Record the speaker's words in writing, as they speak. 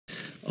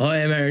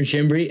Hi, I'm Aaron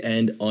Schembri,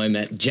 and I'm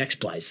at Jack's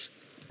place.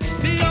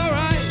 Be all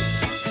right.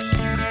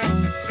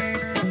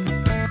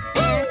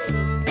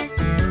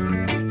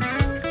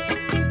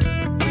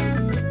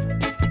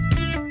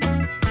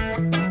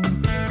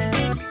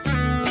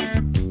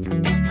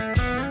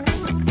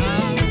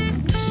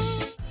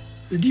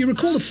 Do you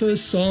recall the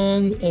first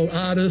song or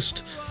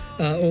artist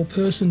or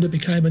person that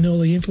became an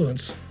early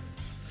influence?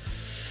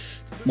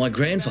 My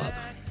grandfather.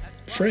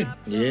 Fred.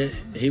 Yeah,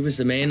 he was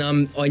the man.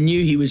 I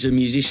knew he was a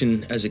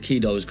musician as a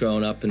kid. I was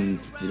growing up, and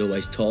he'd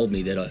always told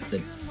me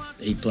that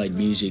he played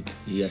music.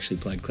 He actually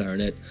played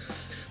clarinet.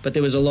 But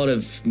there was a lot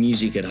of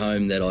music at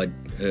home that I'd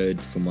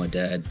heard from my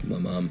dad, my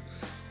mum.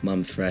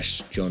 Mum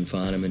thrashed John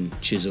Farnham and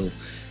Chisel.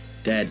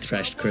 Dad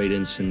thrashed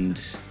Creedence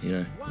and, you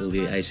know, all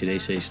the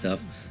AC/DC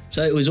stuff.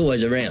 So it was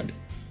always around.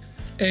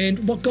 And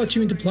what got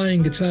you into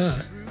playing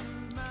guitar?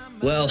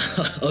 Well,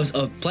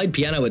 I played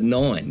piano at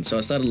 9, so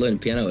I started learning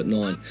piano at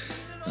 9.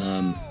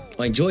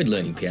 I enjoyed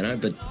learning piano,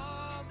 but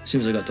as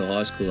soon as I got to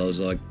high school, I was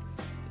like,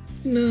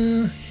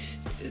 nah,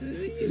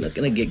 you're not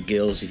going to get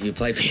girls if you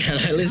play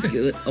piano.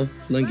 I'll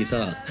learn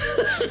guitar.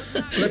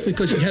 Well, that's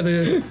because you have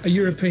a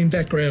European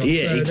background.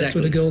 Yeah, so exactly. That's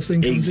where the girls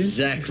thing comes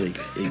Exactly.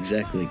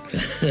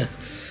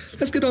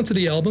 Let's get on to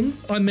the album.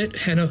 I met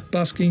Hannah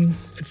busking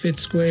at Fed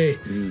Square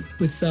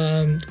with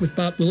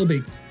Bart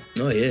Willoughby.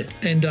 Oh, yeah.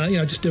 And,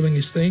 just doing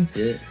his thing.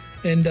 Yeah.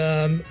 And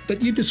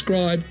but you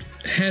described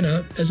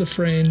Hannah as a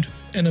friend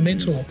and a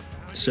mentor.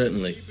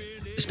 Certainly.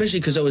 Especially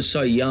because I was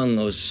so young.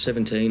 I was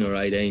 17 or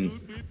 18.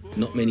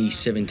 Not many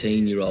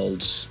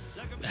 17-year-olds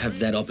have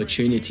that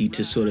opportunity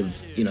to sort of,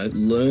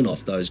 learn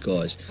off those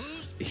guys.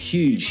 A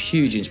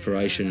huge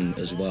inspiration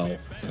as well,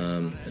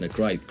 and a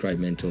great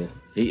mentor.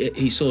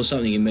 He saw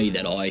something in me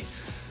that I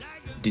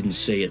didn't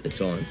see at the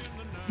time.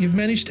 You've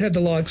managed to have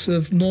the likes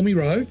of Normie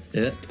Rowe,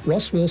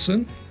 Ross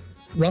Wilson,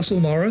 Russell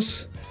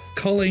Morris,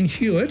 Colleen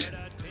Hewett,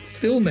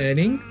 Phil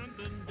Manning,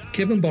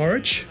 Kevin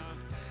Borich,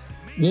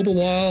 Wilbur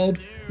Wilde,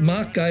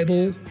 Mark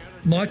Gable,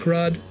 Mike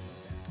Rudd,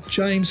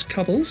 James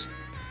Couples,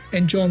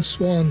 and John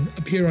Swan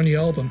appear on the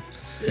album.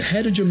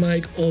 How did you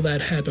make all that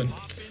happen?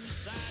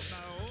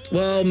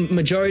 Well,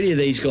 majority of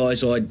these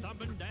guys I'd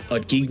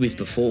gigged with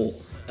before.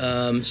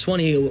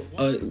 Swanee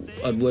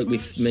I'd worked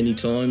with many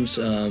times.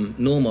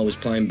 Norm I was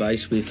playing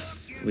bass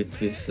with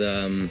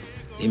him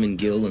and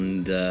Gil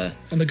and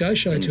on the Go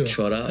Show tour.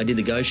 Trotter. I did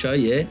the Go Show,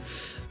 yeah,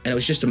 and it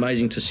was just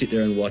amazing to sit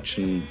there and watch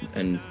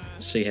and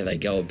see how they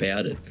go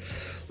about it.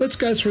 Let's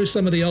go through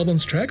some of the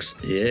album's tracks.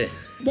 Yeah.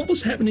 What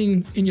was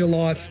happening in your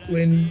life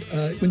when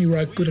you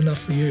wrote Good Enough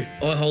For You?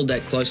 I hold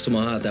that close to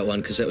my heart, that one,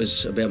 because that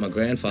was about my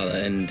grandfather.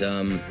 And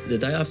the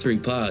day after he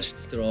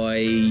passed,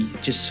 I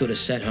just sort of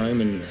sat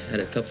home and had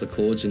a couple of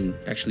chords and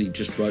actually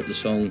just wrote the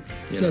song.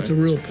 So it's a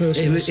real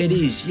personal song. It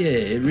is, yeah,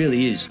 it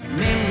really is.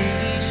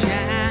 Memories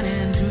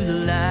shining through the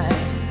light,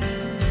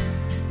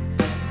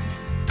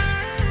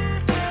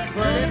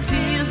 but it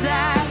feels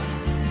like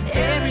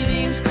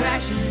everything's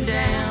crashing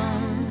down.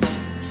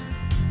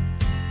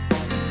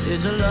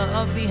 There's a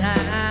love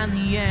behind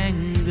the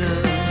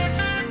anger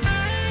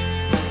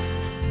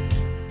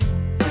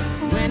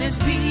when it's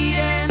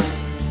beating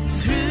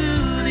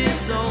through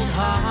this old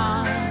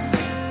heart.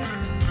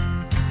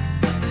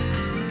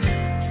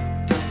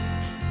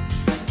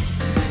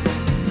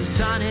 The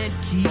sun, it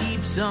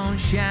keeps on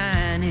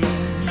shining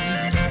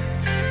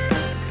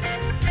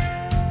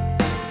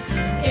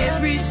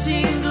every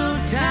single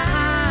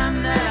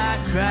time that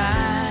I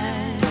cry.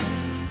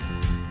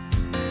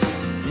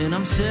 And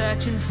I'm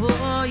searching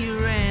for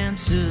your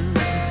answers,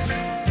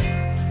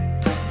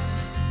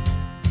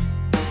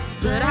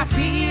 but I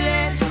feel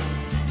it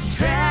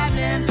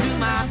traveling through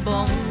my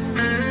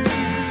bones.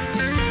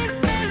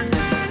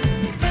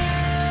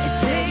 It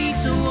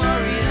takes a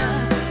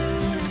warrior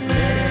to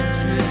let it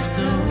drift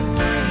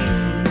away.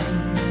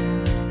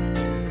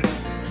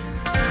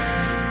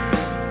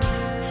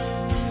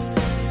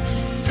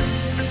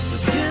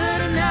 What's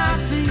good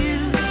enough for you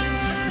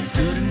is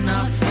good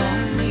enough for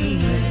me.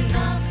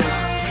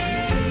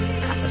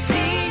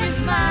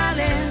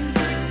 Smiling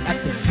at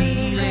the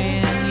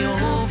feeling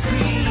you're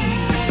free.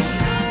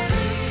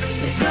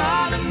 It's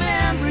all the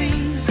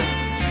memories,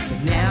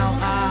 but now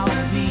I'll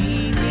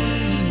be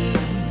me.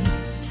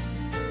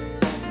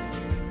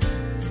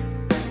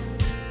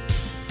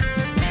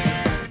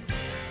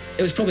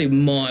 It was probably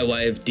my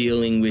way of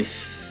dealing with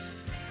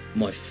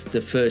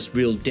the first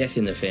real death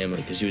in the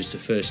family, because he was the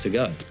first to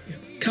go.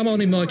 Come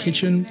On In My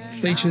Kitchen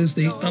features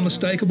the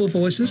unmistakable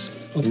voices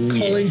of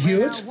Colleen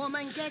Hewett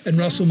and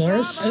Russell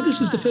Morris. And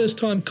this is the first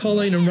time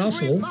Colleen and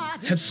Russell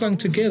have sung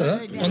together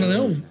on an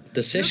album.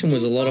 The session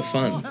was a lot of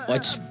fun.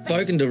 I'd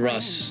spoken to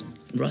Russ.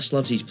 Russ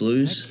loves his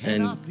blues,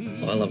 and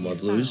I love my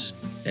blues.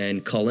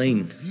 And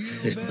Colleen,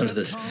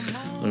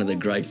 one of the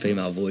great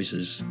female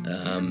voices,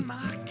 and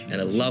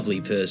a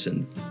lovely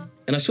person.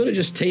 And I sort of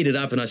just teed it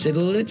up, and I said,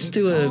 well, let's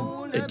do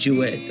a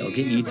duet. I'll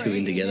get you two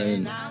in together,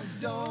 and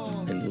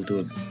we'll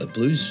do a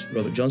blues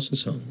Robert Johnson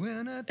song.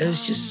 It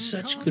was just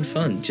such good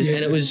fun. And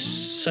it was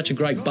such a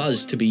great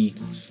buzz to be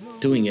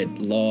doing it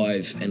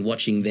live and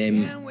watching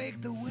them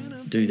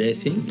do their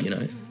thing,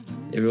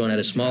 Everyone had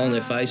a smile on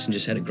their face and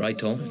just had a great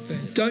time.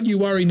 Don't You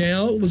Worry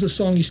Now was a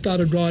song you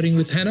started writing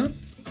with Hannah,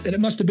 and it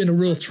must have been a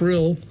real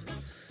thrill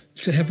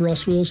to have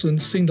Ross Wilson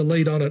sing the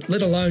lead on it,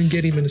 let alone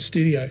get him in the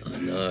studio.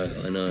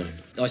 I know.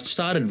 I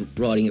started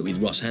writing it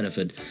with Ross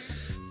Hannaford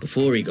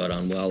before he got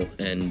unwell,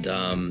 and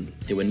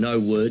there were no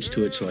words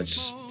to it, so I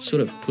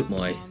sort of put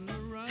my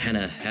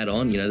Hannah hat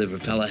on, the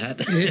propeller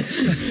hat. Yeah.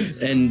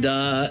 And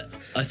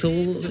I thought,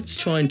 well, let's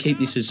try and keep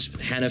this as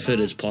Hannaford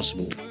as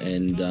possible.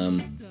 And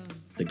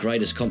the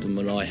greatest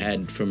compliment I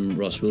had from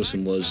Ross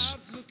Wilson was,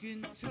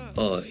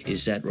 "Oh,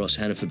 is that Ross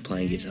Hannaford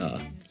playing guitar?"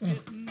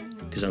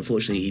 Because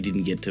unfortunately he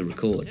didn't get to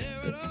record,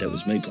 but that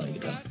was me playing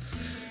guitar.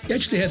 You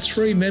actually had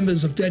 3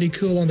 members of Daddy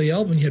Cool on the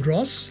album. You had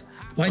Ross,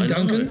 Wayne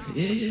Duncan,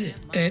 yeah,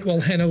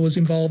 and Hannah was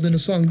involved in the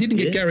song. Didn't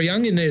get Gary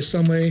Young in there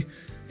somewhere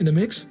in the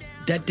mix?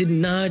 That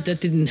didn't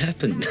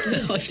happen.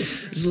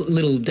 There's a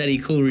little Daddy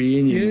Cool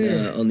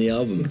reunion on the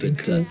album. But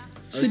cool.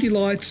 City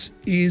Lights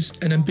is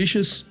an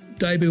ambitious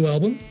debut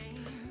album.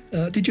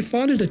 Did you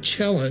find it a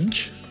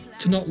challenge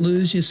to not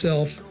lose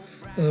yourself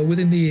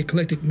within the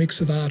eclectic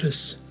mix of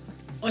artists?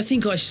 I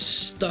think I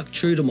stuck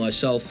true to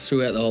myself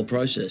throughout the whole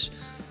process,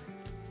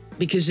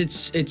 because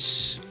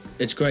it's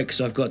great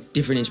because I've got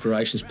different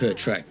inspirations per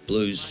track: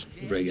 blues,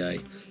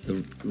 reggae,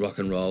 the rock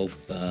and roll,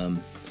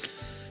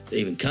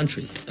 even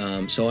country.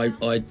 So I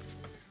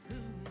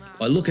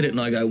look at it and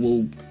I go,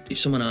 well, if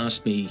someone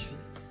asked me,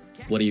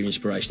 what are your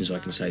inspirations, I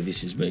can say,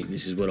 this is me,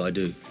 this is what I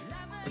do.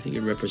 I think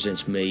it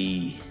represents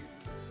me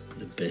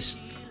the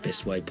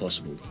best way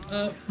possible.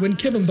 When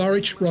Kevin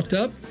Borich rocked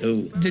up,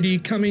 did he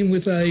come in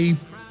with a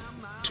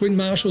twin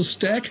Marshall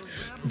stack?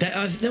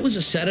 That was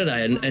a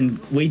Saturday, and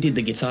we did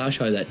the guitar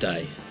show that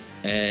day,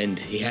 and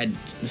he had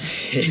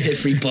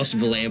every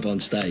possible amp on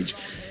stage.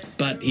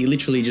 But he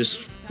literally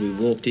we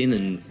walked in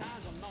and,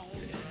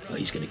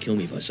 he's going to kill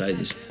me if I say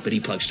this, but he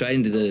plugged straight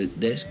into the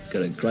desk,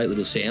 got a great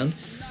little sound,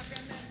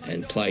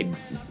 and played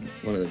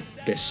one of the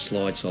best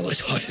slide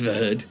solos I've ever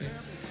heard.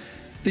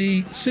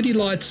 The City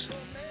Lights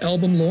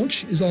album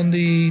launch is on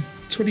the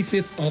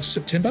 25th of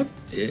September.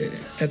 Yeah.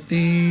 At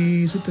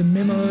the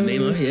Memo?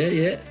 Memo,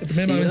 yeah. At the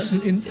Memo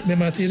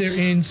Memo Theatre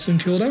in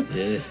St Kilda.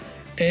 Yeah.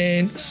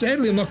 And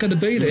sadly, I'm not going to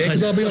be there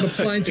because I'll be on a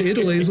plane to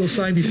Italy, as I was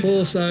saying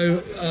before,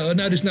 so I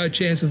know there's no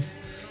chance of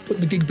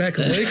putting the gig back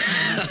a week.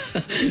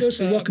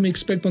 Firstly, what can we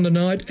expect on the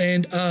night,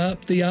 and are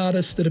the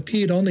artists that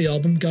appeared on the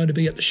album going to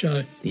be at the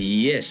show?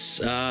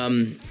 Yes.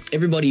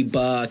 Everybody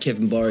bar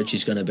Kevin Borich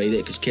is going to be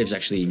there because Kev's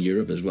actually in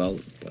Europe as well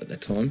by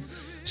that time.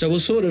 So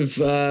we'll sort of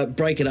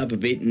break it up a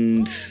bit,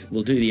 and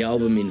we'll do the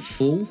album in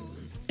full,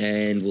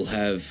 and we'll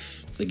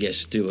have the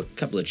guests do a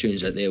couple of tunes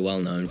that they're well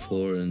known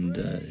for, and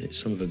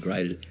some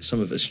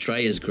of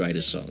Australia's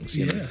greatest songs.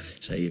 You know?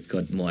 So you've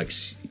got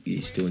Mike's,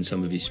 he's doing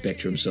some of his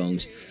Spectrum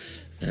songs.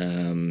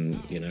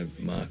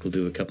 Mark will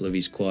do a couple of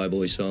his Choir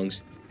Boy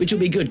songs, which will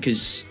be good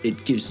because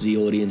it gives the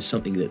audience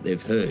something that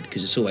they've heard,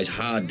 because it's always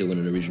hard doing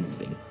an original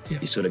thing. Yeah.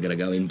 You sort of got to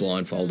go in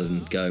blindfolded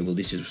and go, well,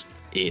 this is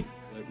it.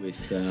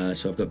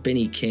 So I've got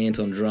Benny Cant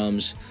on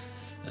drums,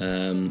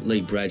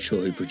 Lee Bradshaw,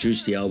 who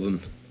produced the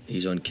album,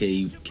 he's on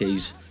keys,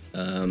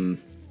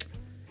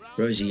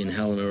 Rosie and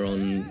Helen are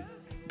on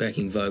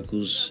backing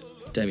vocals,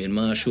 Damien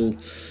Marshall,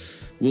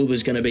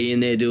 Wilbur's going to be in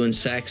there doing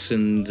sax,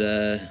 and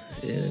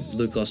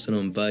Luke Austin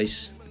on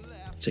bass.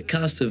 It's a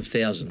cast of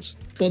thousands.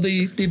 Well,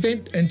 the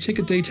event and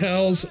ticket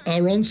details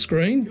are on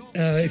screen.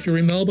 If you're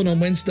in Melbourne on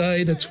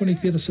Wednesday, the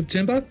 25th of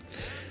September,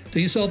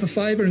 do yourself a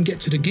favour and get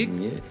to the gig.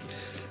 Yeah.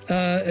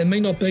 And me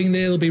not being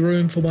there, there'll be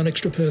room for one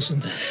extra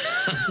person.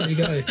 There you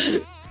go.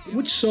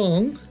 Which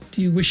song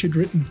do you wish you'd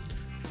written?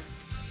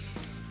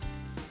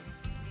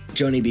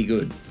 Johnny Be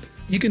Good.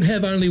 You can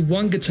have only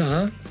one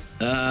guitar.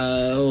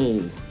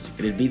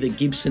 It'd be the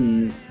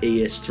Gibson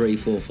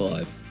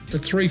ES345. The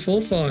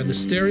 345, the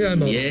stereo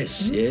model.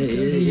 Yes, There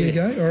you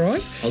go, all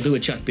right. I'll do a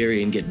Chuck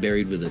Berry and get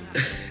buried with it.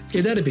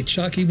 Yeah, that'd be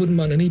Chuck. He wouldn't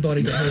want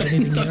anybody to have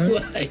anything, No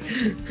way.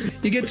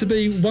 You get to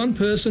be one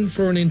person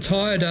for an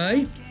entire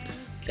day.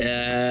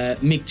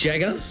 Mick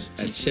Jagger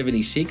at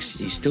 76,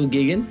 he's still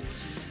gigging,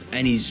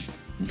 and his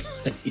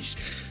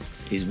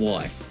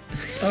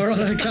wife. All right,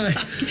 okay.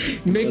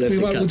 Mick,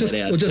 we'll just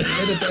edit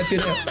that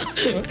bit out.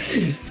 All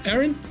right.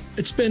 Aaron,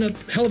 it's been a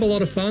hell of a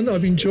lot of fun.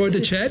 I've enjoyed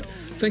the chat.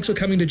 Thanks for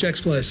coming to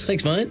Jack's Place.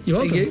 Thanks, mate. You're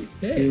welcome. Thank you.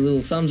 Yeah. Give you a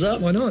little thumbs up.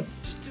 Why not?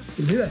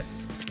 We'll do that.